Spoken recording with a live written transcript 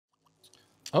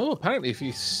Oh, apparently if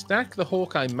you stack the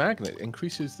Hawkeye magnet, it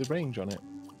increases the range on it.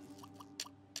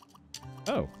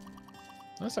 Oh.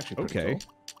 That's actually pretty Okay.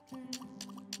 cool.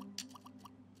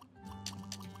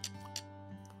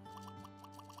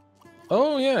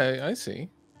 Oh, yeah, I see.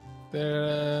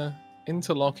 They're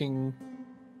interlocking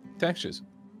textures.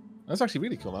 That's actually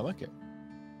really cool. I like it.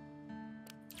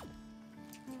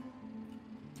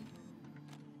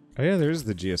 Oh yeah, there's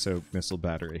the GSO missile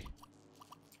battery.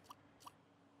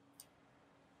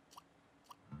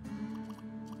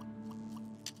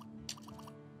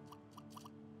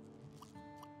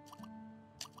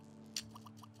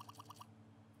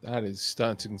 That is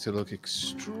starting to look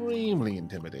extremely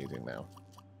intimidating now.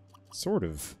 Sort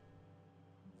of.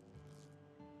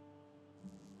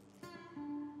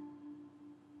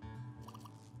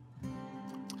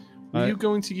 Are you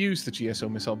going to use the GSO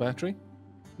missile battery?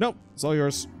 Nope, it's all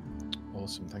yours.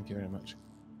 Awesome, thank you very much.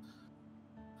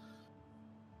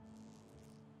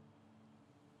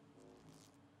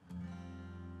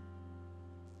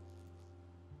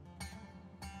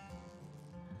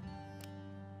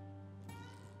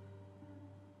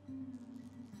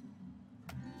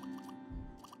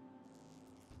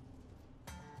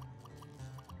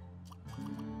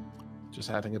 Just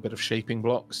adding a bit of shaping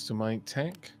blocks to my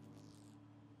tech.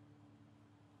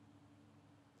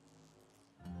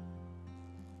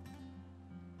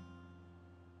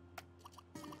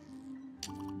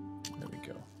 There we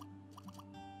go.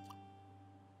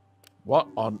 What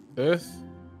on earth?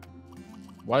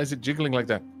 Why is it jiggling like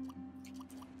that?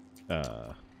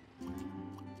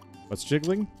 What's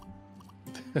jiggling?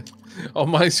 On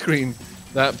my screen,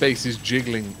 that base is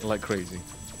jiggling like crazy.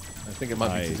 I think it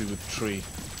might be to do with the tree.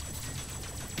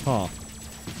 Huh.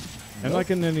 I'm not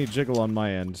getting any jiggle on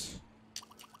my end.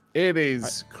 It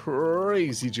is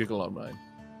crazy jiggle on mine.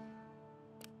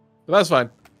 But that's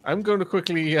fine. I'm going to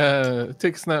quickly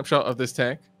take a snapshot of this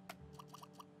tech.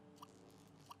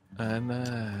 And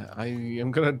I am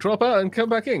going to drop out and come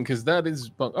back in, because that is...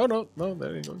 Oh, no,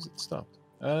 there it goes. It stopped.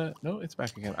 No, it's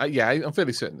back again. Yeah, I'm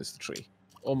fairly certain it's the tree.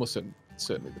 Almost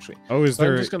certainly the tree. Oh, is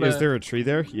there a tree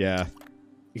there? Yeah.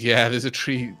 Yeah, there's a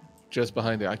tree just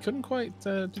behind it. I couldn't quite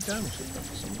do damage with that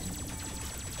for some reason.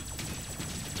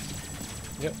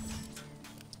 Yep.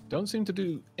 Don't seem to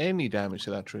do any damage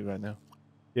to that tree right now.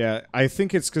 Yeah, I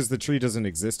think it's because the tree doesn't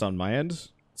exist on my end.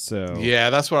 So yeah,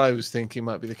 that's what I was thinking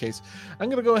might be the case. I'm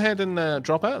going to go ahead and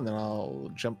drop out, and then I'll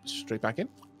jump straight back in.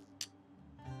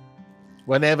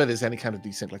 Whenever there's any kind of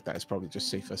desync like that, it's probably just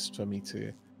safest for me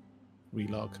to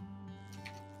relog.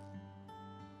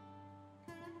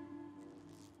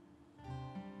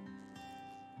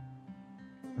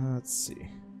 Let's see.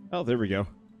 Oh, there we go.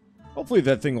 Hopefully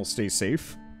that thing will stay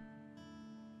safe.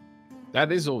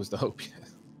 That is always the hope.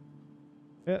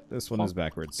 Yeah, this one is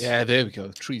backwards. Yeah, there we go.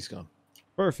 The tree's gone.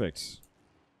 Perfect.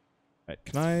 Alright,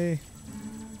 can I...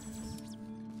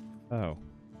 Oh.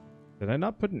 Did I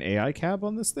not put an AI cab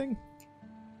on this thing?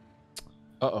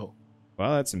 Uh-oh.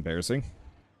 Well, that's embarrassing.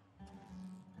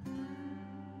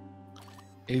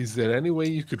 Is there any way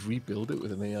you could rebuild it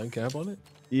with an AI cab on it?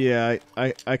 Yeah,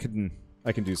 I can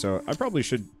do so. I probably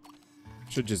should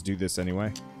just do this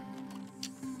anyway.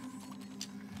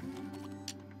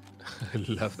 I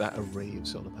love that array of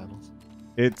solar panels.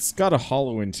 It's got a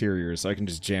hollow interior, so I can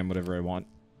just jam whatever I want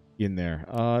in there.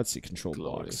 Let's see, control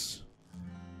blocks.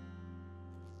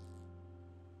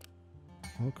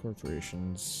 All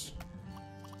corporations.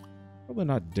 Probably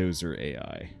not Dozer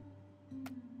AI.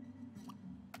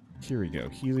 Here we go.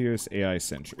 Helios AI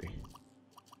Sentry.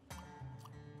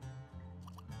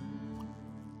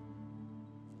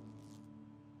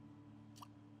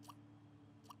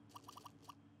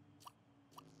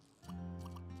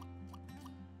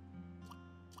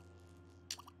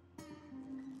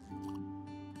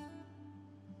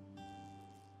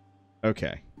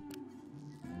 Okay.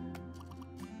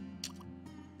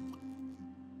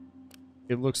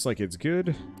 It looks like it's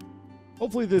good.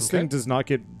 Hopefully this thing does not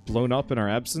get blown up in our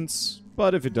absence,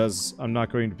 but if it does, I'm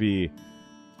not going to be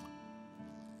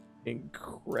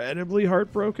incredibly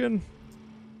heartbroken.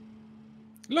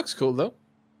 Looks cool, though.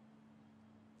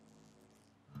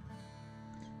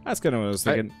 That's kind of what I was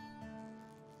thinking.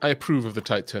 I approve of the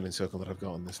tight turning circle that I've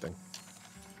got on this thing.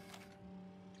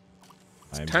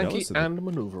 It's tanky and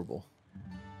maneuverable.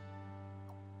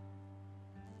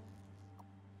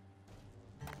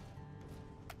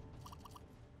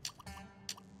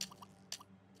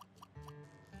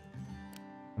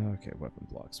 Okay, weapon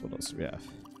blocks. What else do we have?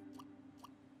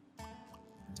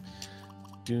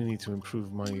 Do need to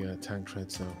improve my tank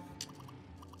treads, though.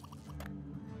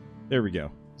 There we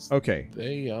go. Okay.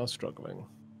 They are struggling.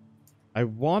 I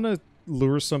want to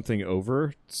lure something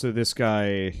over so this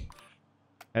guy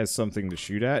has something to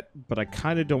shoot at, but I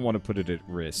kind of don't want to put it at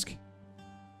risk.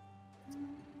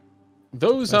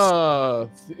 Those are...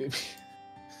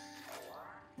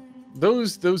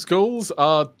 those goals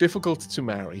are difficult to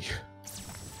marry.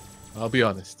 I'll be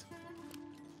honest.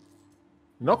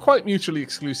 Not quite mutually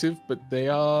exclusive, but they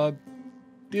are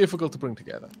difficult to bring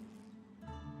together.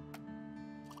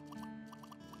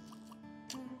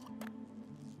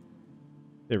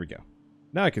 There we go.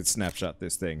 Now I can snapshot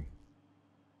this thing.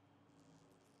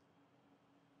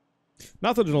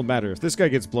 Not that it'll matter. If this guy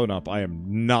gets blown up,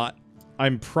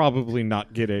 I'm probably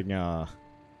not getting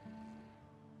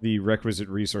the requisite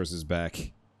resources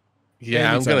back.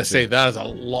 Yeah, I'm gonna say that is a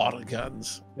lot of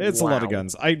guns. It's a lot of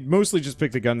guns. I mostly just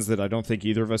pick the guns that I don't think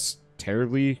either of us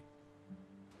terribly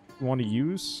want to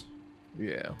use.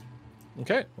 Yeah.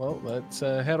 Okay, well, let's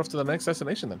head off to the next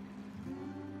destination then.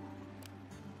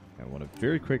 I want a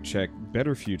very quick check.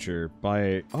 Better future.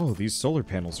 Buy... Oh, these solar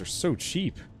panels are so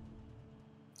cheap.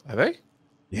 Are they?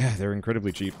 Yeah, they're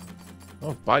incredibly cheap.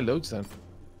 Oh, buy loads then.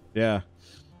 Yeah.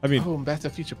 I mean... Oh, and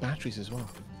better future batteries as well.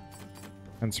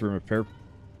 And some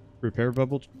repair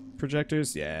bubble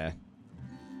projectors? Yeah.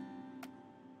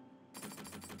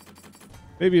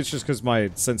 Maybe it's just because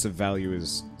my sense of value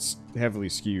is heavily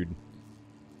skewed.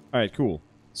 Alright, cool.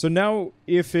 So now,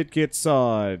 if it gets,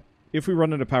 if we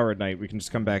run out of power at night, we can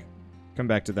just come back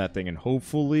to that thing, and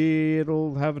hopefully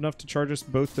it'll have enough to charge us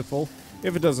both to full.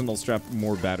 If it doesn't, I'll strap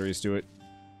more batteries to it.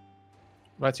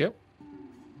 Right, yep.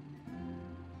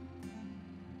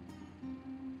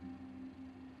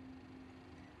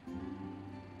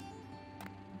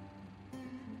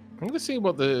 I'm going to see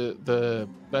what the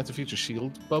Back to the Future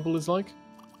shield bubble is like.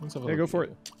 Let's have a Yeah, look. go for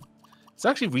it. It's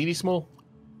actually really small.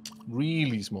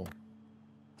 Really small.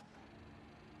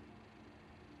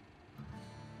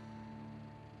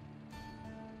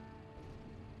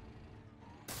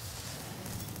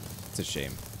 It's a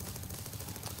shame.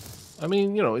 I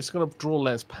mean, you know, it's going to draw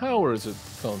less power as a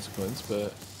consequence,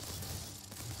 but...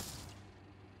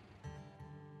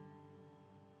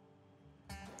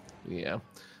 yeah,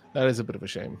 that is a bit of a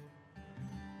shame.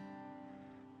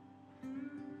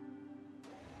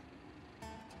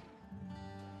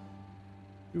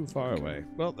 Too far away.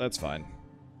 Well, that's fine.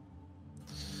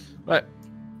 Right.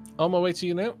 On my way to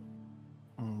you now.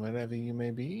 Wherever you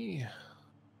may be.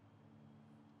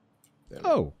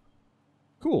 Oh.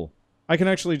 Cool. I can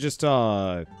actually just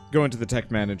go into the tech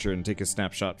manager and take a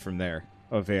snapshot from there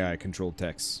of AI-controlled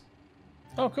techs.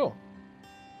 Oh, cool.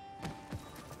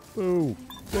 Whoa.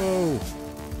 Whoa.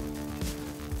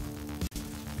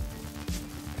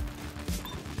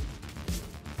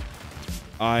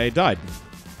 I died.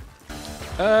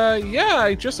 Yeah,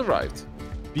 I just arrived.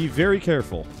 Be very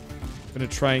careful. I'm gonna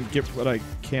try and get what I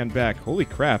can back. Holy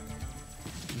crap.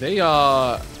 They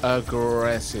are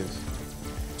aggressive.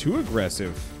 Too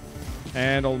aggressive.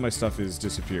 And all of my stuff is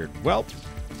disappeared. Well,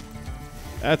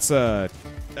 that's a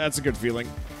good feeling.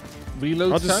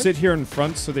 Reload I'll just time? sit here in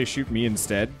front so they shoot me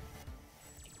instead.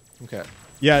 Okay.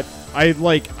 Yeah, I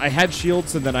had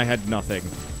shields and then I had nothing.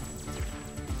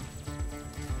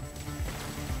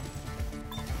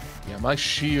 Yeah, my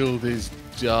shield is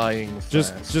dying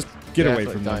fast. Just get away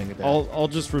Definitely from dying them. a bit. I'll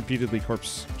just repeatedly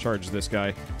corpse charge this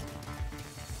guy.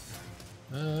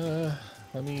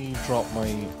 Let me drop my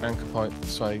anchor point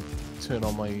so I turn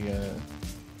on my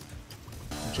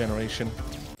generation.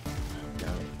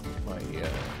 My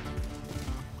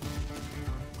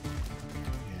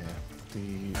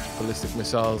the ballistic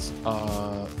missiles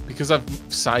are, because I've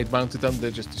side mounted them,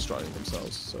 they're just destroying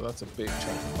themselves. So that's a big chunk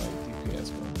of my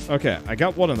DPS going. Okay, I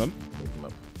got one of them. Pick them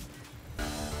up.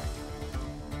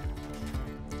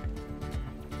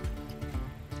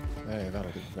 Hey,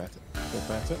 that'll be better. Bit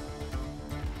better.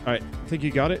 Alright, I think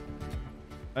you got it.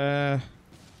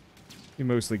 You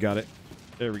mostly got it.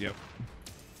 There we go.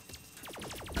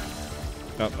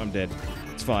 Oh, I'm dead.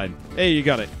 It's fine. Hey, you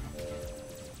got it.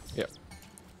 Yep.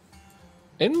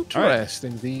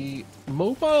 Interesting. Right. The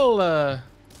mobile...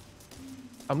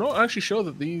 I'm not actually sure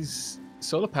that these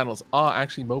solar panels are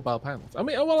actually mobile panels. I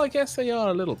mean, well, I guess they are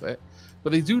a little bit.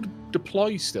 But they do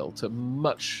deploy still to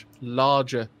much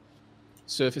larger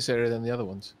surface area than the other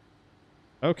ones.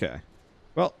 Okay.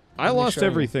 Well, I lost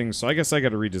everything, so I guess I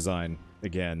gotta redesign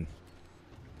again.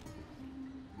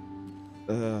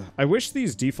 I wish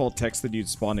these default techs that you'd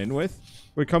spawn in with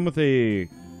would come with a...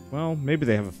 well, maybe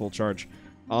they have a full charge.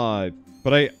 But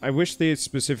I wish they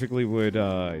specifically would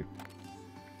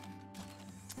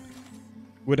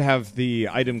have the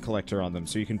item collector on them,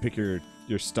 so you can pick your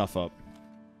stuff up.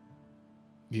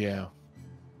 Yeah.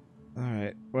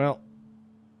 Alright, well...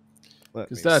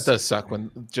 because that does suck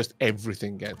when just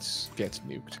everything gets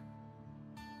nuked.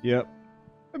 Yep.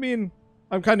 I mean,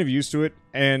 I'm kind of used to it,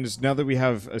 and now that we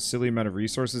have a silly amount of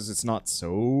resources, it's not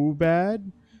so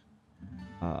bad.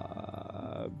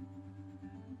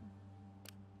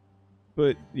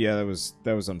 But yeah,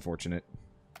 that was unfortunate.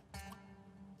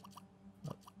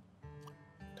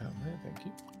 Down there, thank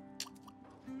you.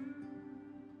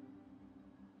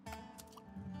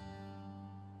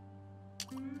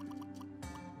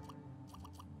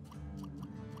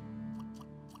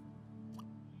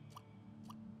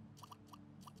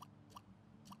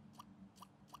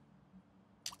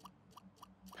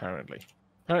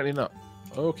 Apparently not.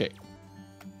 Okay.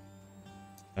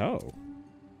 Oh.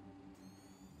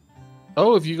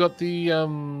 Oh, have you got the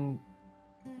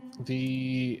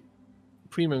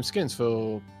premium skins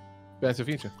for Better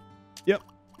Future? Yep.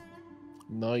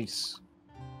 Nice.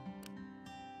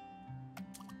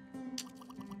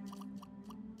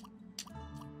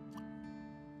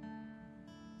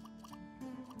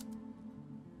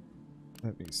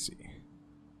 Let me see.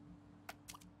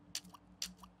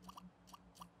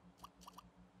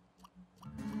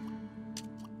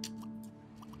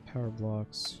 Power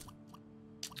blocks.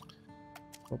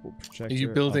 Bubble projector. Are you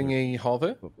building a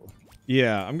hover? Bubble.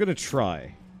 Yeah, I'm gonna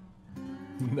try.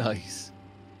 Nice.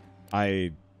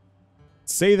 I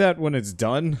say that when it's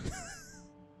done.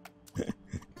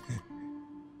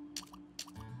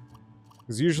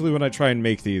 Because usually when I try and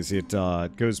make these, it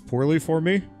goes poorly for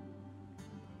me.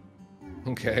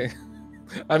 Okay.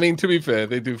 I mean, to be fair,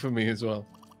 they do for me as well.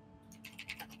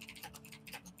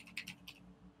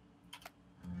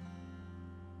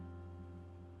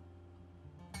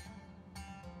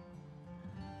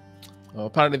 Oh,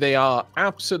 apparently they are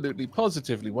absolutely,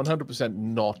 positively, 100%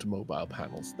 not mobile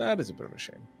panels. That is a bit of a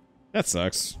shame. That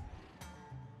sucks.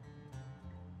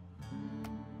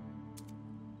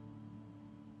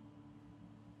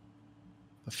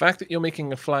 The fact that you're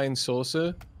making a flying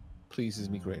saucer pleases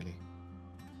me greatly.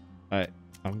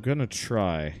 I'm gonna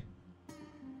try.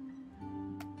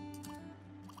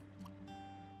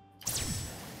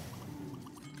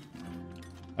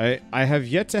 I have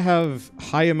yet to have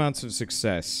high amounts of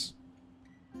success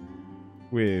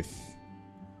with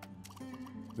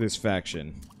this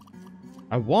faction.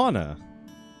 I wanna.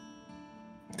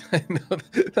 I know,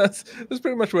 that's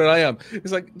pretty much where I am.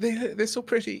 It's like they're so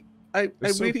pretty. I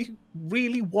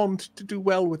really want to do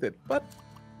well with it, but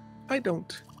I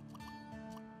don't.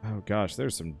 Oh gosh,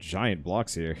 there's some giant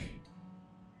blocks here.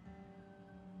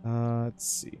 Let's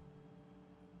see.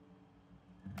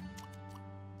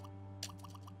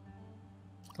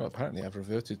 Well, apparently I've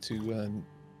reverted to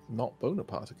not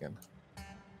Bonaparte again.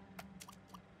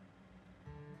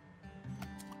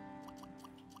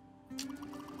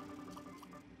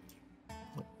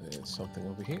 There's something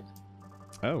over here.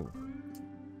 Oh.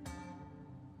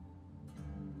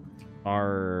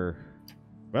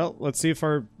 Well, let's see if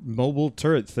our mobile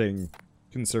turret thing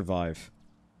can survive.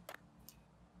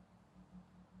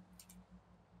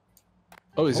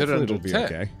 Oh, is Hopefully it under it'll be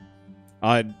attack? okay.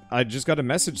 I just got a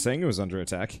message saying it was under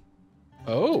attack.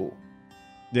 Oh.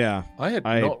 Yeah. I had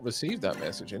not received that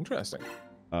message. Interesting.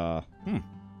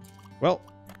 Well,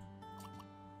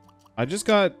 I just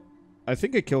got, I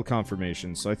think, a kill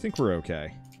confirmation, so I think we're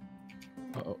okay.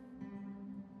 Uh-oh.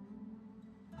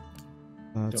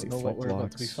 Let's Don't see, know what we're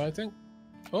about to be blocks. fighting.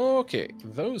 Okay,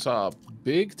 those are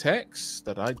big techs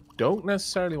that I don't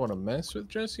necessarily want to mess with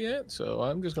just yet, so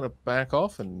I'm just going to back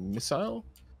off and missile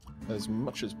as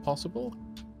much as possible,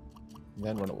 and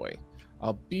then run away.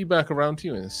 I'll be back around to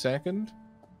you in a second.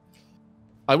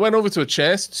 I went over to a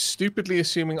chest, stupidly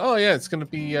assuming, oh yeah, it's going to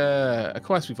be a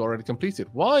quest we've already completed.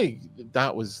 Why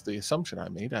that was the assumption I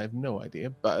made, I have no idea,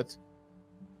 but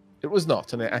it was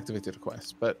not, and it activated a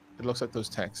quest. But it looks like those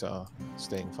techs are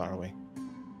staying far away.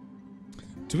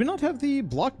 Do we not have the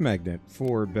block magnet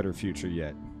for Better Future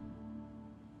yet?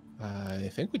 I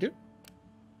think we do.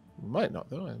 We might not,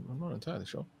 though. I'm not entirely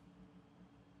sure.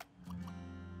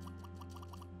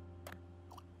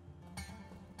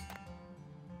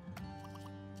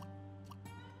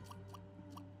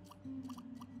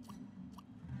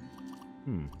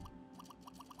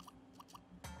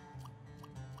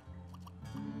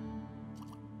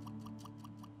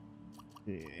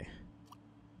 Yeah.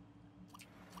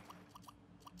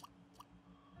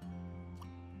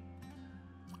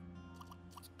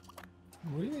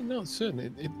 I'm really not certain.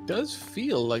 It does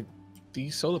feel like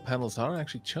these solar panels are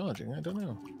actually charging. I don't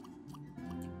know.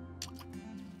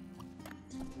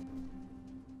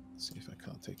 Let's see if I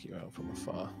can't take you out from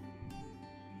afar.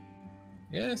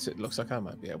 Yes, it looks like I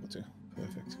might be able to.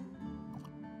 Perfect.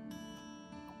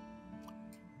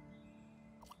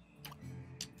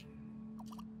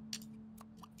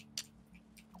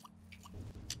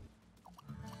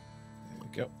 There we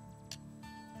go.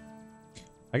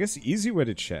 I guess the easy way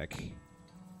to check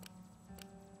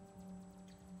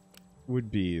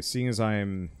would be, seeing as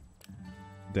I'm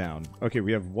down. Okay,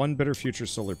 we have one better future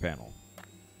solar panel.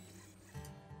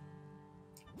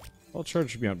 I'll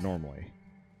charge me up normally.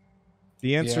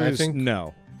 The answer is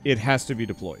no. It has to be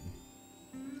deployed.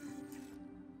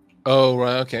 Oh,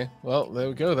 right, okay. Well, there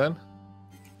we go then.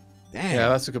 Damn. Yeah,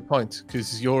 that's a good point,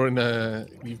 because you're in a...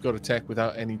 You've got a tech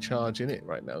without any charge in it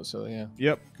right now, so yeah.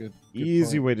 Yep. Good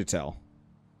Easy point. way to tell.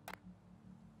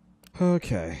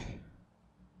 Okay.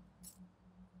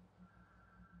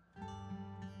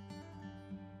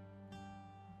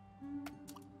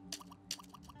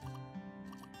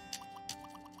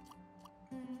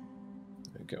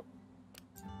 There we go.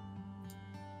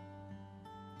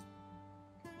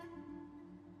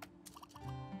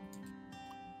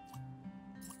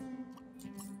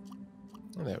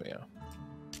 And there we are.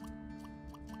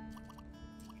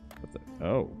 What the?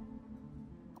 Oh.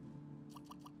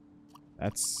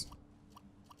 That's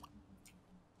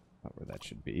not where that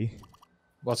should be.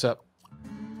 What's up?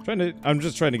 I'm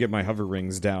just trying to get my hover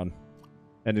rings down.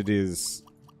 And it is...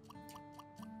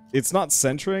 It's not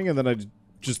centering, and then I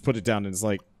just put it down, and it's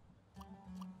like...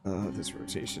 this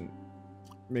rotation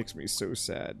makes me so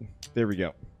sad. There we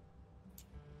go.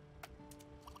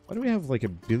 Why do we have like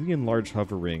 1 billion large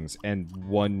hover rings and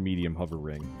 1 medium hover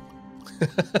ring?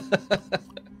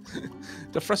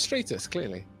 To frustrate us,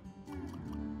 clearly.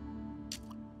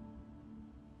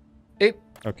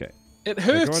 Okay. It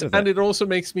hurts, and it also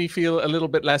makes me feel a little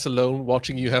bit less alone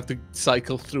watching you have to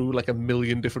cycle through like 1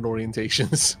 million different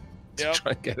orientations to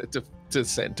try and get it to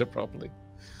center properly.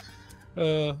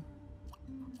 I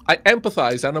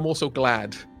empathize, and I'm also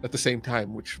glad at the same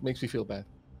time, which makes me feel bad.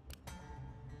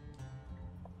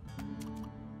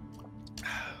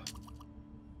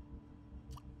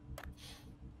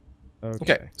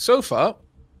 Okay, so far,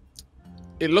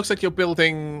 it looks like you're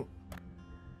building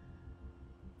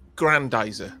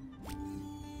Grandizer.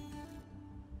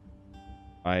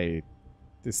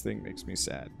 This thing makes me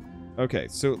sad. Okay,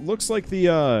 so it looks like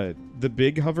the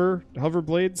big hover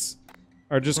blades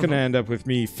are just gonna end up with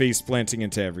me face planting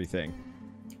into everything.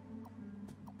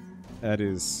 That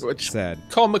is sad.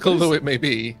 Comical though it may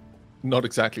be, not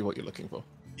exactly what you're looking for.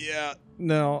 Yeah,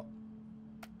 no.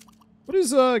 What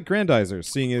is Grandizer?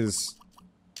 Seeing as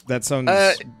that sounds.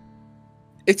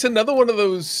 It's another one of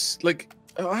those like.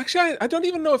 Oh, actually, I don't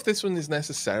even know if this one is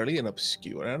necessarily an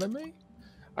obscure anime.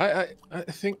 I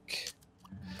think,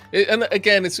 and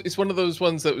again, it's one of those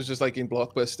ones that was just like in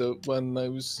Blockbuster when I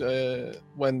was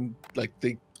when like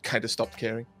they kind of stopped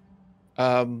caring.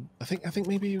 I think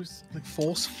maybe it was like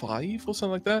Force 5 or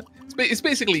something like that. It's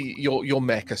basically your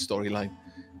mecha storyline.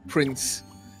 Prince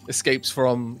escapes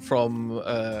from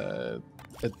a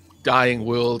dying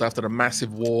world after a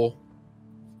massive war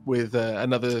with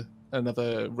another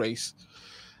race,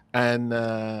 and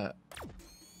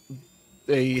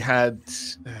they had,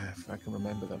 if I can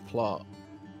remember the plot,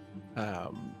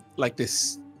 like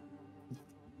this.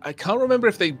 I can't remember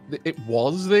if it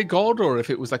was their god or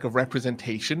if it was like a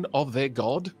representation of their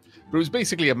god, but it was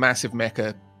basically a massive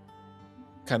mecha,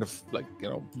 kind of like, you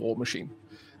know, war machine,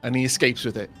 and he escapes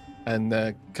with it and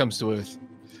comes to Earth,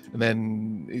 and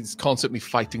then is constantly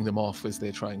fighting them off as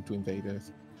they're trying to invade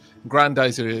Earth.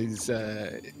 Grandizer is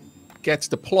gets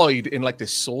deployed in like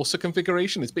this saucer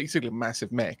configuration. It's basically a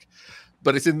massive mech,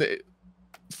 but it's in the,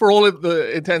 for all of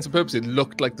the intents and purposes, it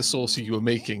looked like the saucer you were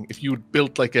making. If you had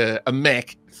built like a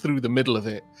mech through the middle of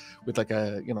it with like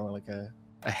a, you know, like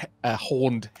a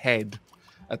horned head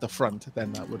at the front,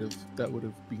 then that would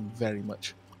have been very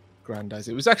much Grandizer.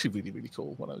 It was actually really, really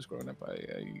cool when I was growing up.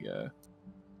 I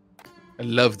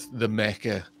loved the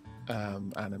mecha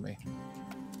anime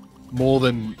more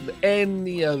than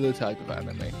any other type of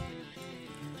anime.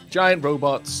 Giant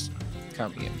robots,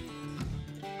 count me in.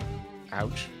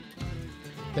 Ouch.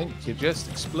 I think you just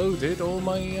exploded all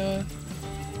my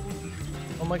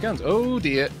guns. Oh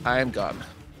dear, I am gone.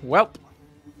 Welp.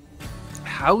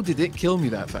 How did it kill me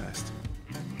that fast?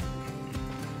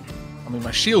 I mean,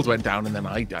 my shield went down and then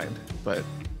I died, but...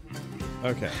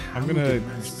 Okay, I'm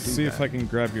gonna see if I can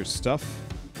grab your stuff.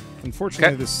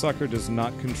 Unfortunately, this sucker does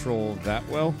not control that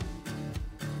well.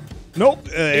 Nope,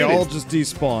 they all just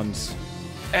despawned.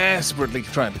 Desperately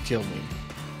trying to kill me.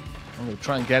 I'm gonna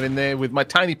try and get in there with my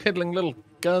tiny piddling little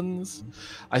guns.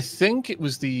 I think it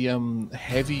was the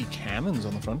heavy cannons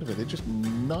on the front of it. They just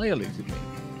annihilated me.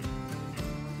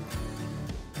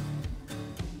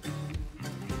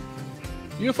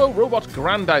 UFO robot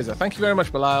Grandizer. Thank you very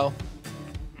much, Belial.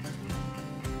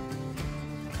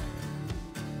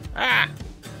 Ah!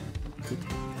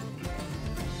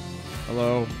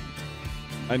 Hello.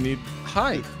 I need...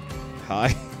 Hi.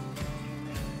 Hi.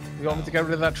 You want me to get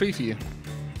rid of that tree for you?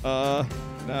 Nah,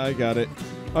 I got it.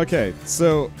 Okay,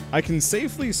 so I can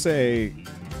safely say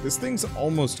this thing's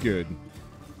almost good.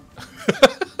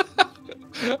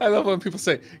 I love when people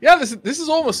say, "Yeah, this is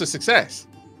almost a success."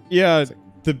 Yeah,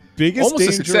 the biggest almost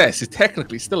danger... a success is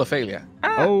technically still a failure.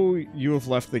 Ah! Oh, you have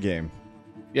left the game.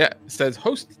 Yeah, it says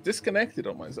host disconnected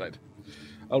on my side.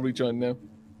 I'll rejoin now.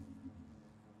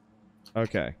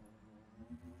 Okay.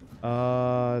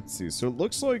 Let's see. So it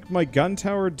looks like my gun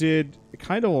tower did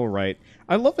kind of alright.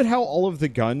 I love it how all of the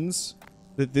guns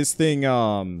that this thing,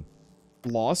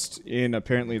 lost in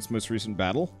apparently its most recent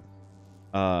battle,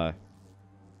 they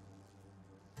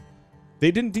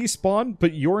didn't despawn,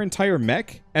 but your entire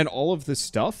mech and all of the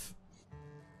stuff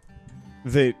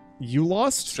that you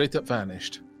lost Straight up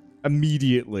vanished.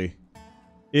 immediately.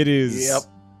 It is... Yep.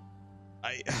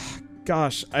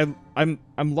 Gosh, I'm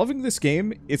loving this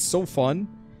game. It's so fun.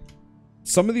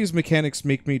 Some of these mechanics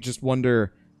make me just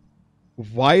wonder,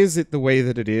 why is it the way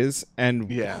that it is,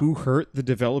 and who hurt the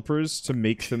developers to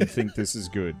make them think this is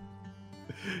good?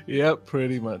 Yep,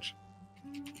 pretty much.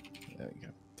 There we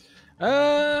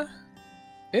go.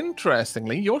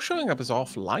 Interestingly, you're showing up as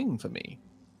offline for me.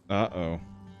 Uh-oh.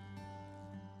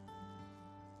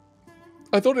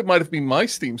 I thought it might have been my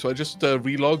Steam, so I just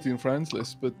relogged in friends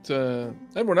list, but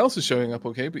everyone else is showing up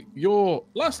okay, but you're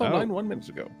last online 1 minute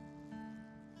ago.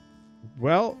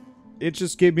 Well, it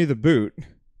just gave me the boot.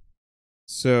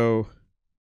 So...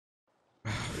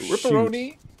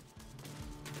 Ripperoni.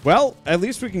 Well, at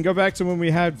least we can go back to when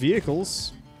we had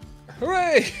vehicles.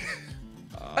 Hooray!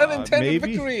 Unintended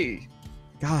maybe? victory!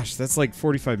 Gosh, that's like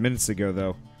 45 minutes ago,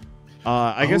 though.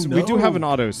 I guess we do have an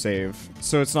autosave,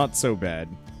 so it's not so bad.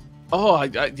 Oh, I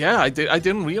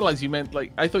didn't realize you meant,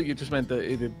 like, I thought you just meant that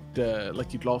it had,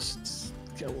 like, you'd lost,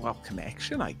 well,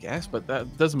 connection, I guess, but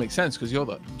that doesn't make sense, because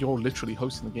you're literally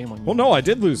hosting the game on your Well, no, I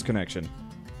did lose connection.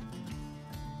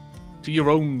 To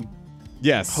your own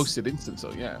yes. hosted instance,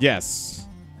 so yeah. Yes.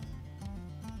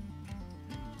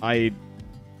 I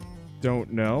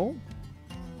don't know.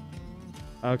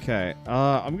 Okay,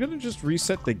 I'm gonna just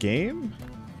reset the game.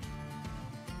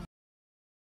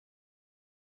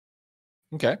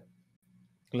 Okay.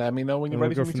 Let me know when you're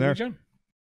ready for me to rejoin.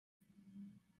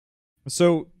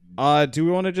 So, do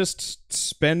we want to just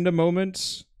spend a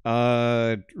moment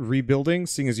rebuilding,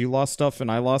 seeing as you lost stuff and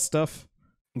I lost stuff?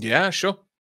 Yeah, sure.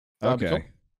 Okay. Cool.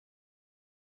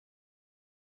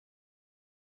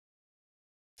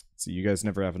 So you guys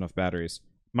never have enough batteries.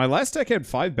 My last tech had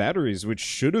 5 batteries, which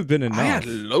should have been enough. I had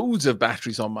loads of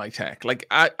batteries on my tech. Like,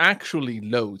 actually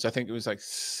loads. I think it was like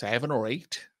 7 or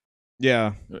 8.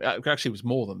 Yeah. Actually, it was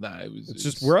more than that. It's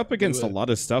just, we're up against a lot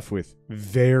of stuff with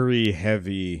very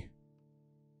heavy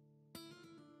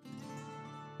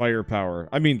firepower.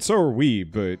 I mean, so are we,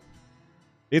 but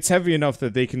it's heavy enough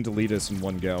that they can delete us in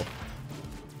one go.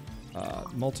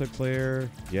 Multiplayer.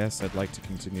 Yes, I'd like to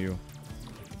continue.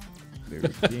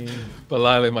 But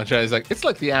Lyle in my chat is like, it's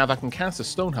like the Aavak and Cancer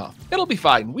Stonehearth. It'll be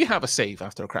fine. We have a save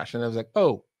after a crash. And I was like,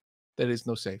 oh, there is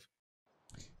no save.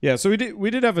 Yeah, so we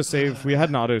did have a save. We had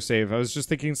an autosave. I was just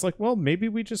thinking, it's like, well, maybe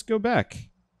we just go back.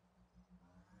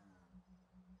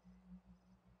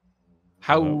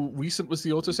 How recent was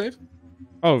the autosave?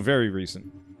 Oh, very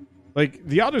recent. Like,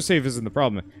 the autosave isn't the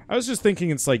problem. I was just thinking,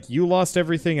 it's like, you lost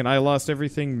everything and I lost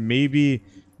everything. Maybe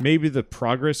the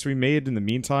progress we made in the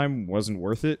meantime wasn't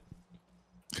worth it.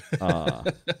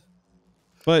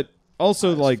 But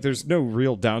also, like, there's no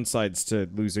real downsides to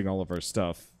losing all of our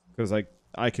stuff. Because, like,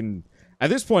 I can... At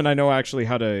this point, I know actually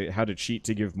how to cheat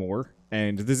to give more.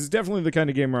 And this is definitely the kind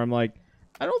of game where I'm like,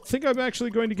 I don't think I'm actually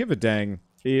going to give a dang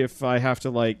if I have to,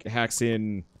 like, hacks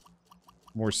in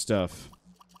more stuff.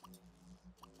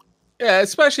 Yeah,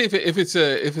 especially if it's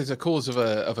a cause of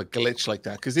a glitch like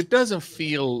that, because it doesn't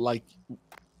feel like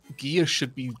gear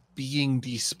should be being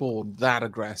despawned that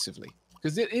aggressively.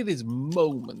 Because it is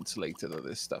moments later that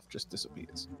this stuff just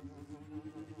disappears.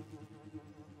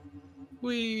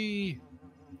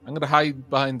 I'm gonna hide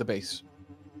behind the base.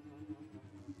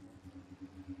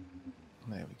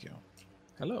 There we go.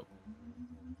 Hello.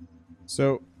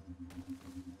 So,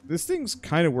 this thing's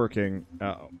kind of working.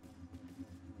 Uh-oh.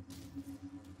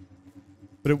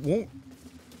 But it won't...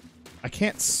 I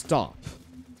can't stop.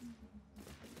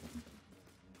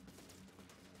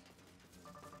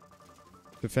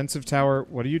 Defensive tower,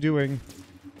 what are you doing?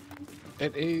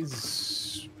 It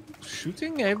is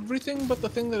shooting everything but the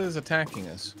thing that is attacking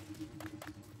us.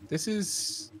 This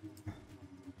is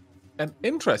an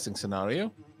interesting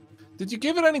scenario. Did you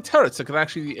give it any turrets that could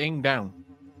actually aim down?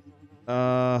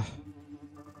 I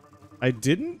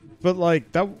didn't, but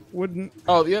like that wouldn't...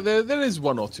 Oh yeah, there is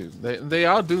one or two. They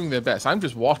are doing their best. I'm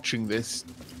just watching this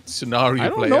scenario I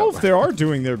don't play know out. if they are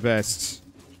doing their best.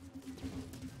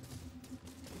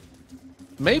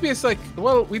 Maybe it's like,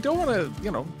 well, we don't want to,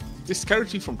 you know,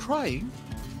 discourage you from trying.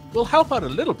 We'll help out a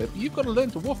little bit, but you've got to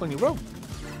learn to wolf on your own.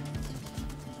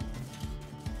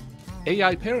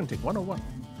 AI parenting 101.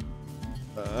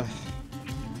 I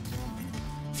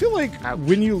feel like Ouch.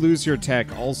 when you lose your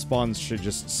tech, all spawns should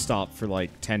just stop for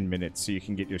like 10 minutes so you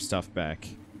can get your stuff back.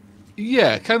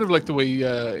 Yeah, kind of like the way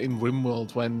in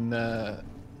RimWorld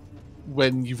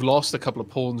when you've lost a couple of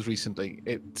pawns recently,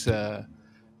 it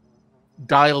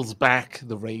dials back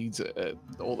the raids,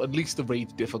 or at least the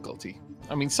raid difficulty.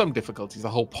 I mean, some difficulties, the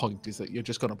whole point is that you're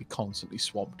just going to be constantly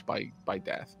swamped by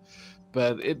death.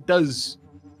 But it does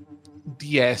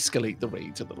de-escalate the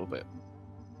raids a little bit.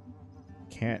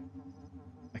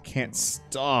 I can't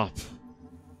stop.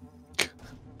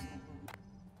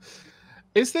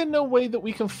 Is there no way that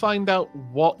we can find out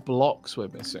what blocks we're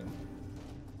missing?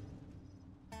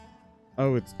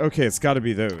 Oh, it's okay. It's got to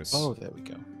be those. Oh, there we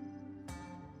go.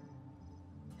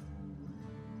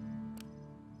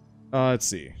 Let's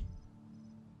see.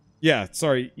 Yeah,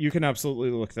 sorry. You can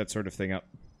absolutely look that sort of thing up.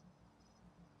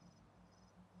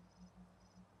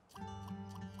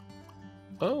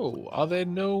 Oh, are there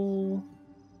no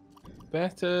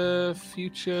better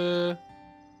future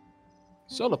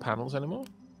solar panels anymore?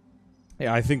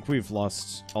 Yeah, I think we've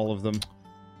lost all of them.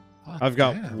 Oh, I've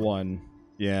got damn. one.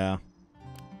 Yeah.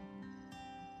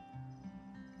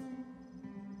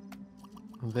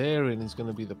 Therein is going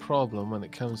to be the problem when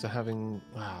it comes to having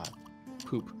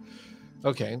poop.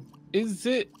 Okay, is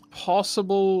it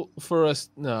possible for us?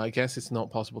 No, I guess it's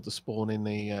not possible to spawn in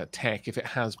a tech if it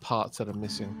has parts that are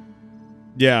missing.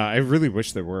 Yeah, I really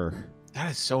wish there were.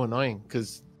 That is so annoying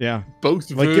because Yeah. both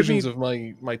Like, give versions me-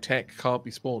 of my tech can't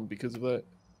be spawned because of that.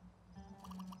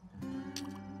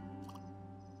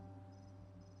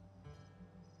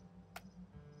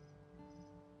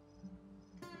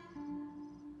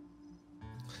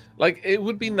 Like, it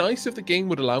would be nice if the game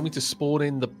would allow me to spawn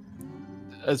in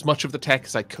as much of the tech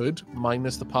as I could,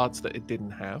 minus the parts that it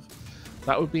didn't have.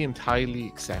 That would be entirely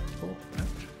acceptable.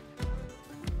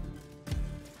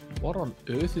 What on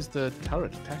earth is the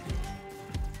turret attacking?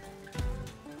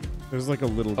 There's like a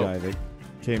little guy that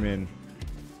came in.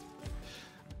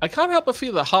 I can't help but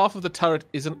feel that half of the turret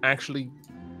isn't actually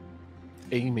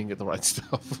aiming at the right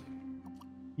stuff.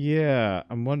 Yeah,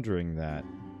 I'm wondering that.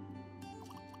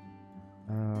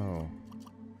 Oh.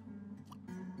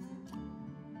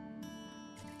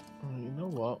 You know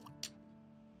what?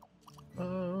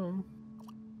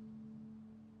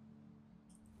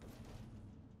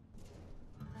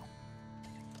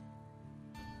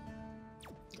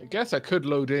 I guess I could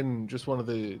load in just one of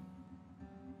the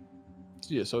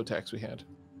CSO techs we had.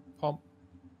 Pump.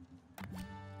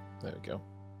 There we go.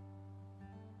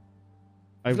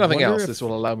 If nothing else, this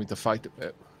will allow me to fight a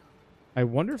bit. I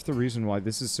wonder if the reason why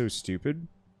this is so stupid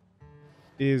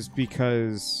is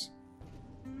because...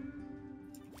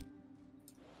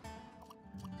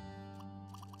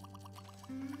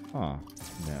 Huh.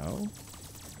 No.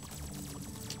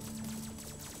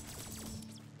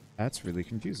 That's really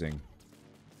confusing.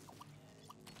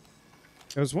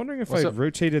 I was wondering if I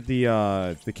rotated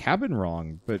the cabin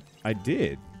wrong, but I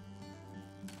did.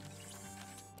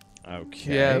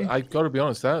 Okay. Yeah, I got to be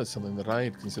honest, that is something that I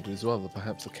had considered as well, that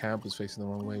perhaps the cab was facing the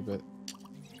wrong way, but...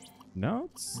 No,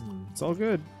 it's all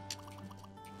good.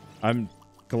 I'm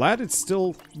glad it's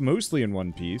still mostly in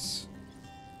one piece.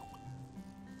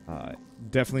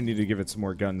 Definitely need to give it some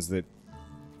more guns that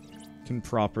can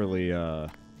properly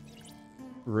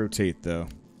rotate, though.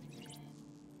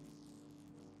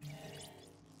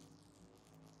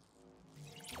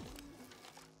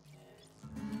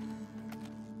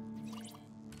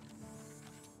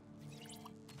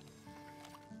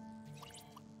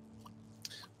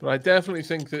 But I definitely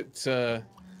think that the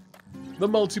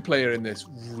multiplayer in this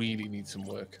really needs some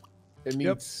work. It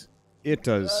needs it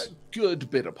does a good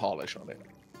bit of polish on it.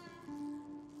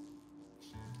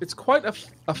 It's quite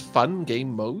a fun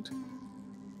game mode,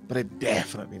 but it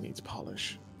definitely needs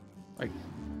polish. Like,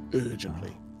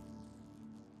 urgently.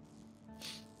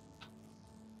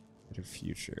 Bit of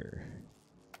future.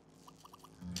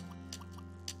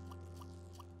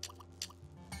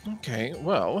 Okay,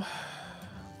 well...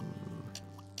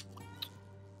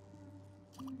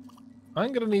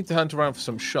 I'm going to need to hunt around for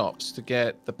some shops to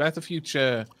get the better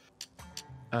future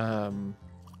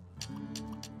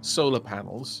solar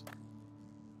panels.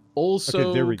 Also,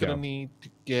 okay, there we going go. to need to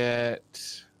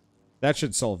get... That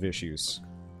should solve issues.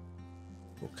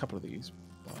 a couple of these.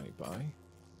 Bye-bye.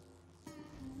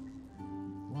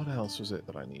 What else was it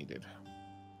that I needed?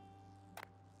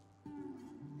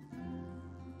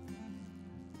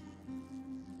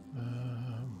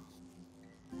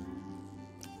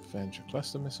 Scavenger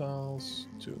cluster missiles.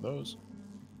 2 of those.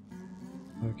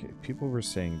 Okay, people were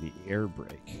saying the air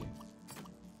brake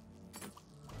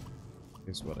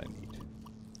is what I need.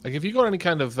 Like, have you got any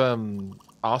kind of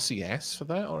RCS for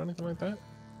that or anything like that?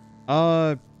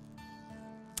 I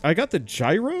got the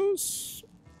gyros.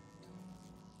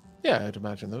 Yeah, I'd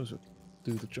imagine those would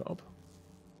do the job.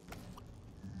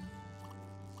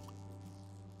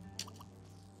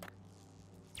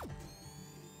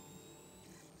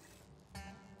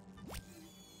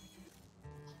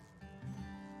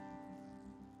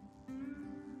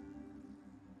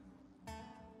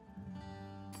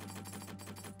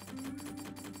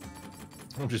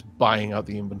 I'm just buying out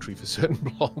the inventory for certain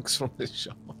blocks from this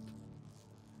shop.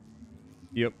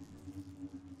 Yep.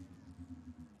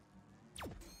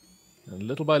 And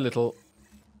little by little,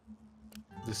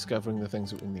 discovering the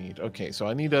things that we need. Okay, so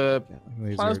I need a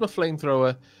plasma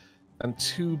flamethrower and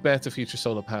 2 better future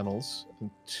solar panels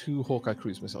and 2 Hawkeye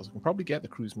cruise missiles. I can probably get the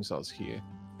cruise missiles here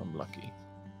if I'm lucky.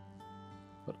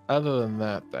 But other than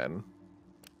that, then...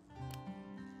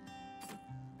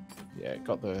 yeah,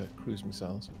 got the cruise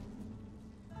missiles.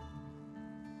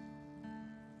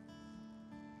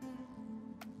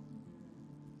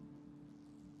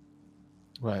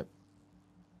 Right.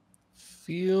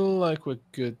 Feel like we're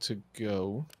good to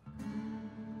go.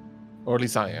 Or at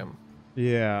least I am.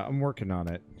 Yeah, I'm working on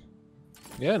it.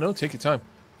 Yeah, no, take your time.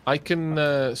 I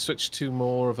can switch to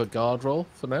more of a guard roll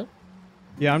for now.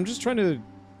 Yeah, I'm trying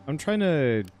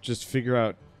to just figure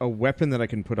out a weapon that I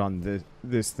can put on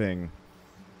this thing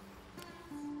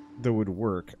that would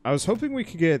work. I was hoping we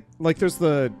could get, like, there's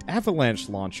the avalanche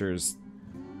launchers.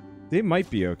 They might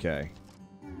be okay.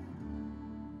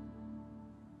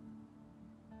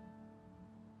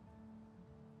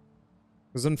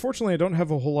 Because unfortunately I don't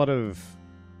have a whole lot of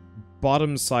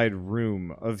bottom side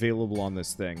room available on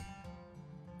this thing.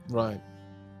 Right.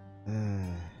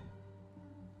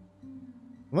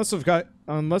 Unless of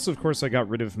course I got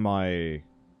rid of my...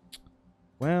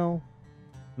 well...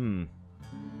 Yeah,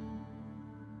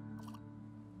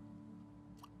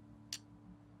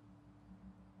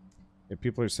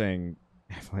 people are saying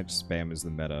avalanche spam is the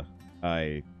meta.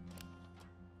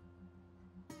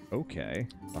 Okay.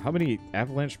 Well, how many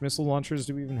avalanche missile launchers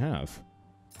do we even have?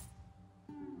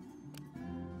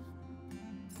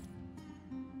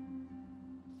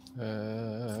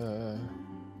 I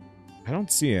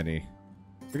don't see any.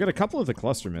 We got a couple of the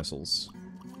cluster missiles.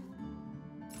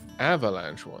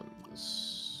 Avalanche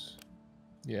ones.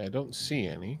 Yeah, I don't see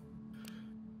any.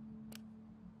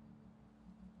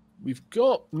 We've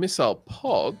got missile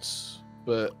pods,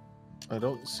 but I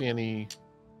don't see any...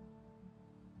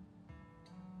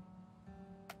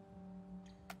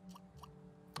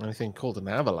 anything called an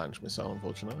avalanche missile,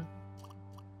 unfortunately.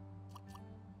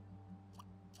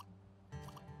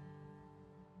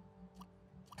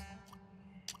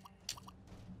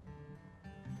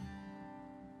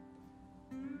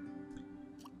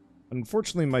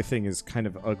 Unfortunately, my thing is kind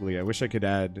of ugly. I wish I could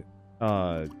add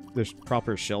the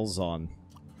proper shells on.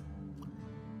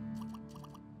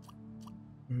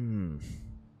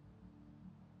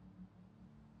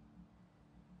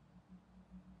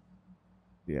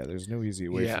 Yeah, there's no easy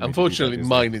way. Yeah, unfortunately,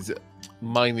 mine is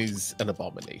an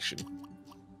abomination,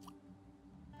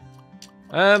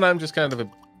 and I'm just kind of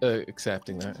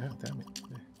accepting that. Oh, damn it!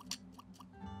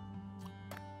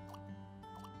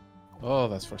 Oh,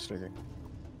 that's frustrating.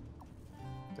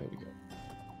 There we go.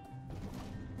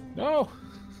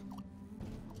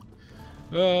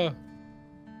 No.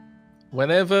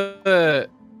 Whenever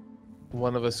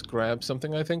one of us grabs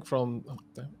something, I think from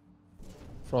the.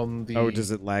 Oh,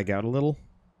 does it lag out a little?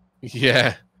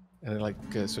 Yeah, and it like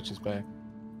switches back.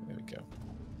 There we go.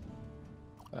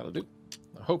 That'll do.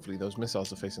 Now, hopefully those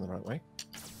missiles are facing the right way.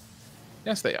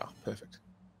 Yes, they are. Perfect.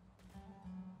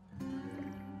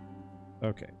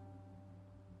 Okay.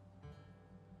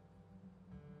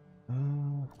 I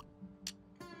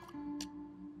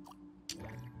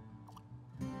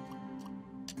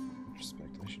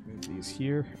should move these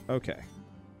here. Okay.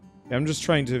 I'm just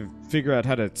trying to figure out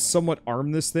how to somewhat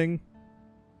arm this thing.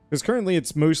 Because currently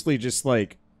it's mostly just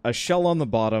like a shell on the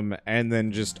bottom and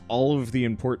then just all of the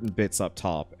important bits up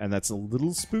top. And that's a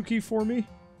little spooky for me.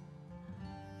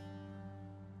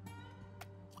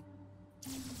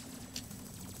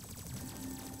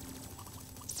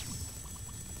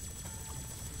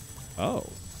 Oh.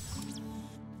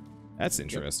 That's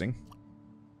interesting.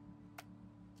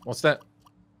 What's that?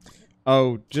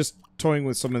 Oh, just toying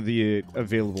with some of the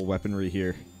available weaponry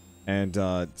here. And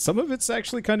some of it's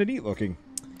actually kind of neat looking.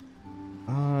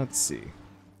 Let's see.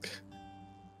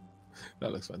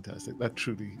 That looks fantastic. That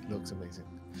truly looks amazing.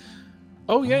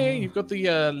 Oh, yeah, you've got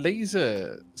the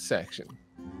laser section.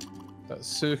 That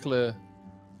circular,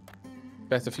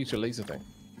 better future laser thing.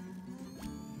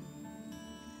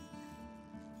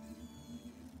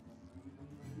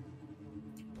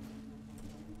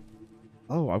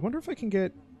 Oh, I wonder if I can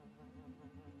get...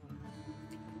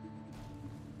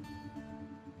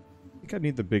 I think I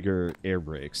need the bigger air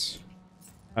brakes.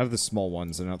 I have the small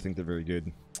ones, and I don't think they're very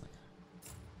good.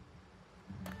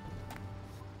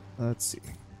 Let's see.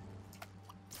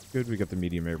 Good, we got the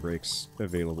medium air brakes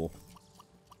available.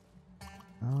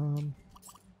 Oh,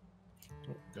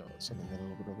 got something a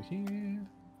little bit over here.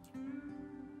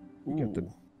 We got the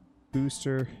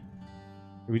booster.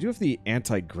 We do have the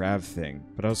anti-grav thing,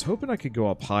 but I was hoping I could go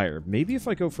up higher. Maybe if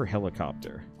I go for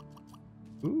helicopter.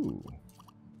 Ooh.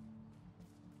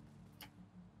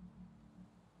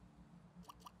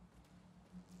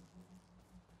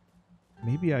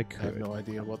 Maybe I could. I have no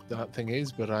idea what that thing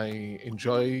is, but I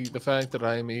enjoy the fact that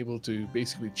I am able to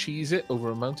basically cheese it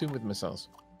over a mountain with missiles.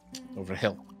 Over a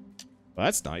hill. Well,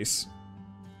 that's nice.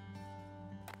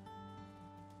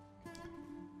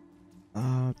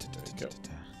 I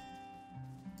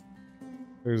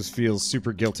always feel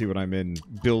super guilty when I'm in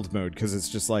build mode, because it's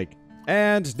just like,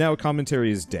 and now commentary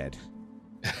is dead.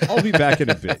 I'll be back in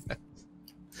a bit.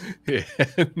 Yeah,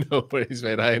 no worries,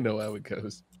 mate. I know how it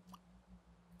goes.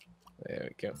 There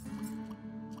we go.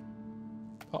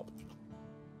 Pop.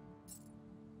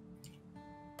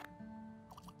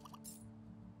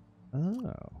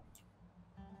 Oh.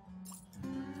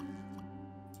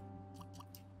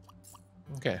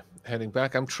 Okay, heading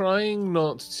back. I'm trying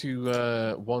not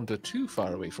to wander too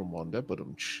far away from Wanda, but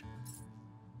because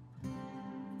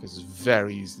it's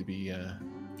very easy to be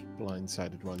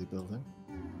blindsided while you're building.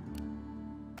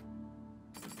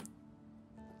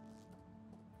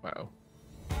 Wow.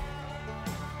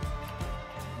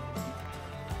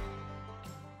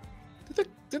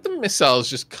 Did the missiles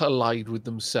just collide with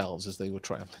themselves as they were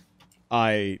traveling?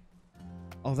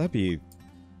 Oh, that'd be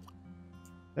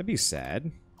sad.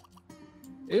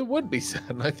 It would be sad,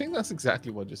 and I think that's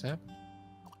exactly what just happened.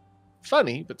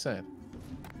 Funny, but sad.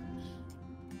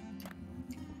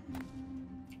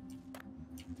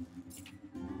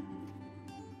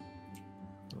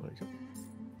 There we go.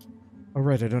 Oh,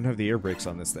 right, I don't have the air brakes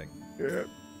on this thing. Yeah.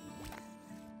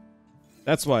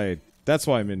 That's why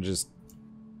I'm in just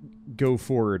go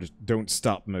forward, don't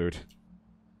stop mode.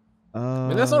 I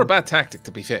mean, that's not a bad tactic,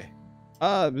 to be fair.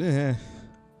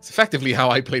 It's effectively how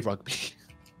I play rugby.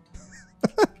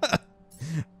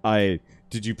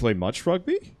 Did you play much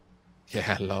rugby?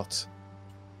 Yeah, a lot.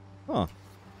 Huh.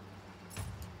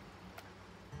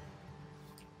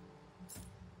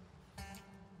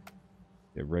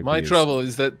 Yeah, my trouble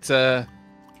is that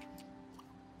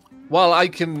while I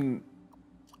can...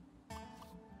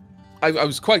 I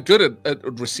was quite good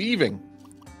at receiving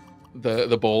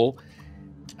the ball.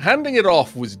 Handing it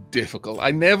off was difficult.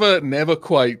 I never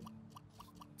quite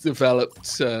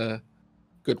developed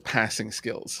good passing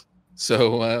skills.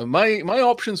 So my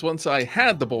options once I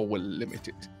had the ball were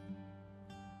limited.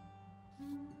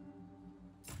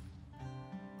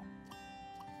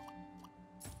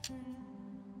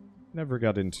 Never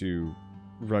got into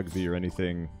rugby or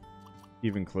anything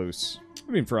even close.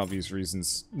 I mean, for obvious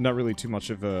reasons. Not really too much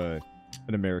of an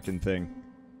American thing.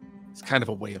 It's kind of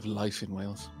a way of life in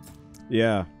Wales.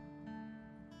 Yeah.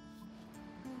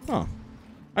 Huh.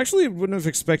 Actually, wouldn't have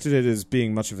expected it as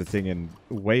being much of a thing in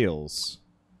Wales.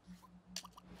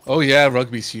 Oh yeah,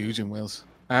 rugby's huge in Wales.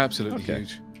 Absolutely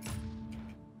huge.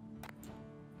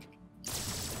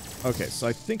 Okay, so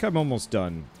I think I'm almost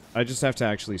done. I just have to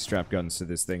actually strap guns to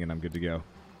this thing and I'm good to go.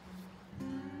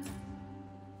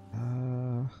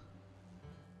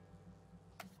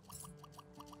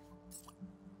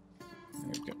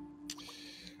 There we go.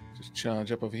 Just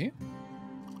charge up over here.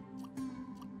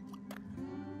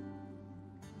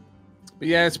 But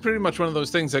yeah, it's pretty much one of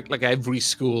those things like every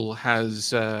school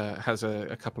has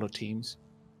a couple of teams,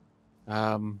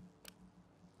 and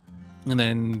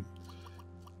then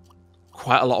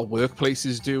quite a lot of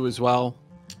workplaces do as well.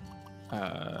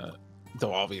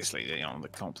 Though obviously, the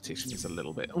competition is a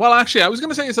little bit. Well, actually, I was going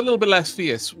to say it's a little bit less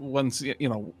fierce once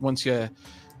once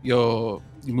you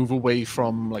move away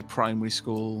from like primary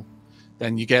school,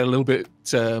 then you get a little bit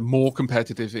more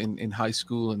competitive in high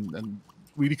school and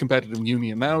really competitive in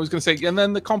uni. And then I was going to say, and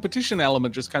then the competition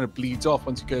element just kind of bleeds off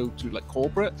once you go to like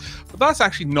corporate. But that's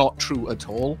actually not true at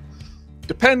all.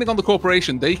 Depending on the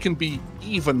corporation, they can be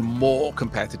even more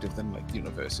competitive than like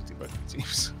university rugby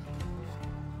teams.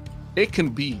 It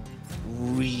can be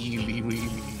really, really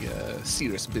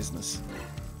serious business.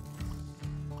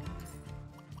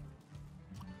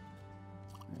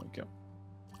 There we go.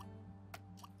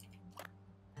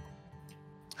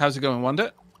 How's it going,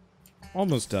 Wanda?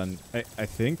 almost done. I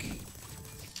think.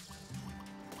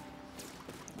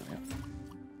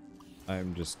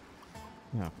 I'm just...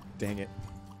 Oh, dang it.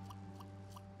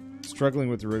 Struggling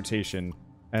with the rotation,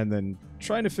 and then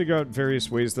trying to figure out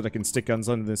various ways that I can stick guns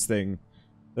on this thing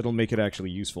that'll make it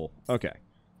actually useful. Okay.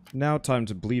 Now time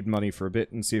to bleed money for a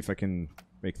bit and see if I can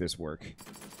make this work.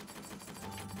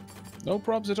 No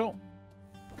probs at all.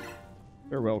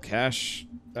 Farewell, Cash.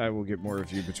 I will get more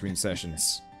of you between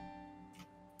sessions.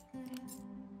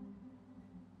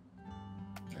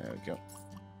 There we go.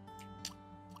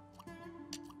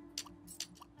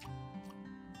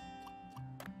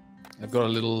 I've got a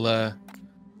little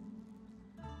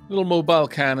little mobile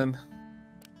cannon.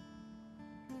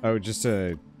 Oh, just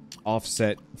to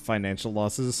offset financial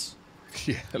losses?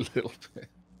 Yeah, a little bit.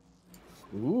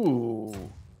 Ooh.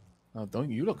 Oh, don't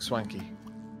you look swanky.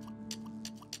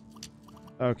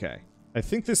 Okay. I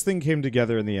think this thing came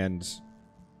together in the end.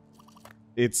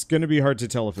 It's gonna be hard to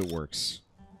tell if it works.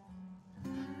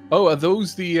 Oh, are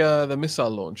those the missile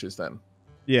launchers then?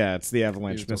 Yeah, it's the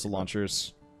avalanche missile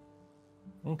launchers.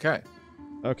 Okay.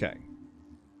 Okay.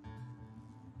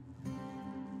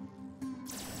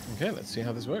 Okay, let's see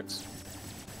how this works.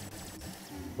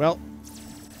 Well,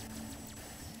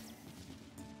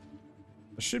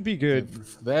 should be good.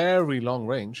 Very long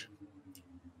range.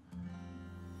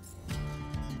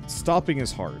 Stopping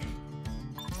is hard.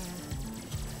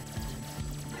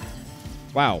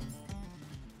 Wow.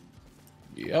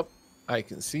 Yep. I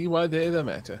can see why they're the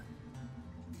meta.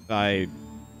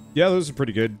 Yeah, those are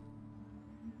pretty good.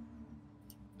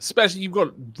 Especially, you've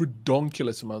got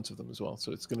redonkulous amounts of them as well,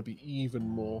 so it's going to be even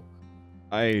more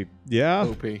yeah.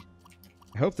 OP. I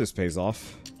hope this pays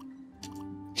off.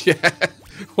 Yeah.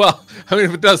 Well, I mean,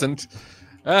 if it doesn't...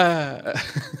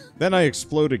 Then I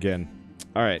explode again.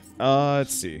 Alright,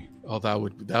 let's see. Oh,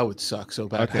 that would suck so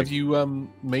bad. Okay. Have you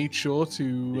made sure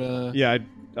to... Yeah,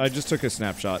 I just took a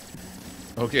snapshot.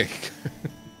 Okay.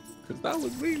 Because that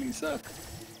would really suck.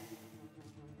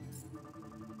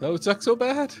 That would suck so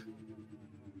bad.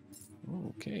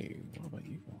 Okay, what about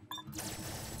you?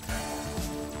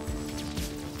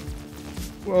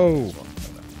 Whoa.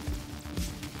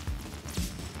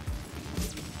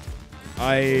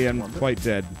 I am quite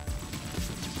dead.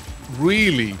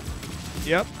 Really?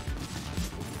 Yep.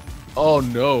 Oh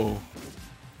no.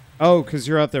 Oh, because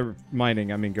you're out there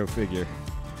mining. I mean, go figure.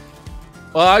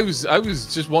 Well, I was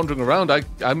just wandering around.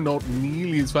 I'm not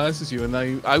nearly as fast as you, and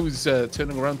I was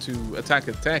turning around to attack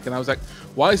a tech, and I was like,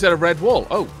 "Why is there a red wall?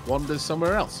 Oh, Wanda's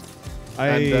somewhere else."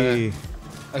 And,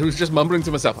 I was just mumbling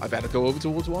to myself, "I better go over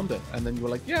towards Wanda." And then you were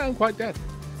like, "Yeah, I'm quite dead."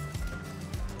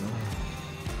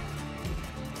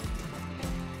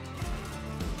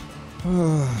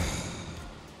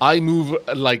 I move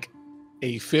like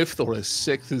a fifth or a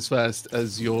sixth as fast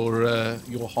as your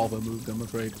hover moved, I'm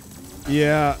afraid.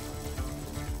 Yeah.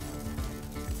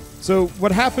 So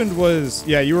what happened was,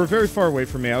 yeah, you were very far away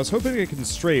from me. I was hoping I could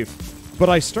strafe, but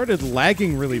I started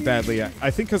lagging really badly. I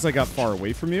think because I got far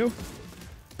away from you.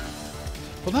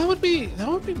 Well, that would be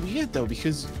weird though,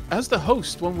 because as the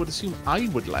host, one would assume I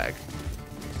would lag.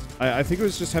 I think it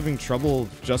was just having trouble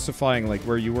justifying like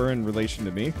where you were in relation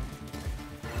to me.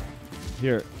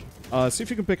 Here, see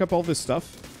if you can pick up all this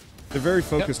stuff. They're very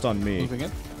focused on me. Moving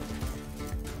in.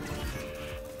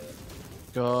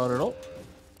 Got it all.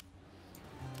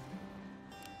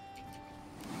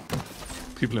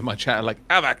 People in my chat are like,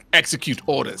 Aavak, execute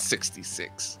order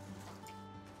 66.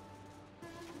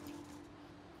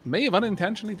 May have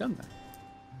unintentionally done that.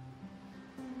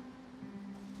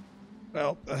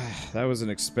 Well, that was an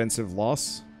expensive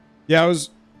loss. Yeah,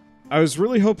 I was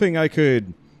really hoping I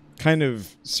could kind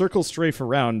of circle strafe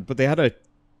around, but they had a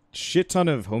shit ton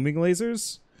of homing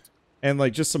lasers and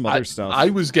like just some other stuff. I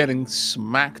was getting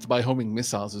smacked by homing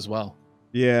missiles as well.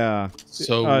 Yeah.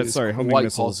 So sorry, homing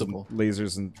missiles, possible. And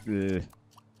lasers, and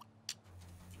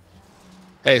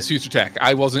hey, it's future tech.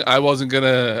 I wasn't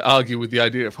gonna argue with the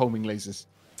idea of homing lasers.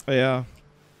 yeah.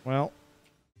 Well,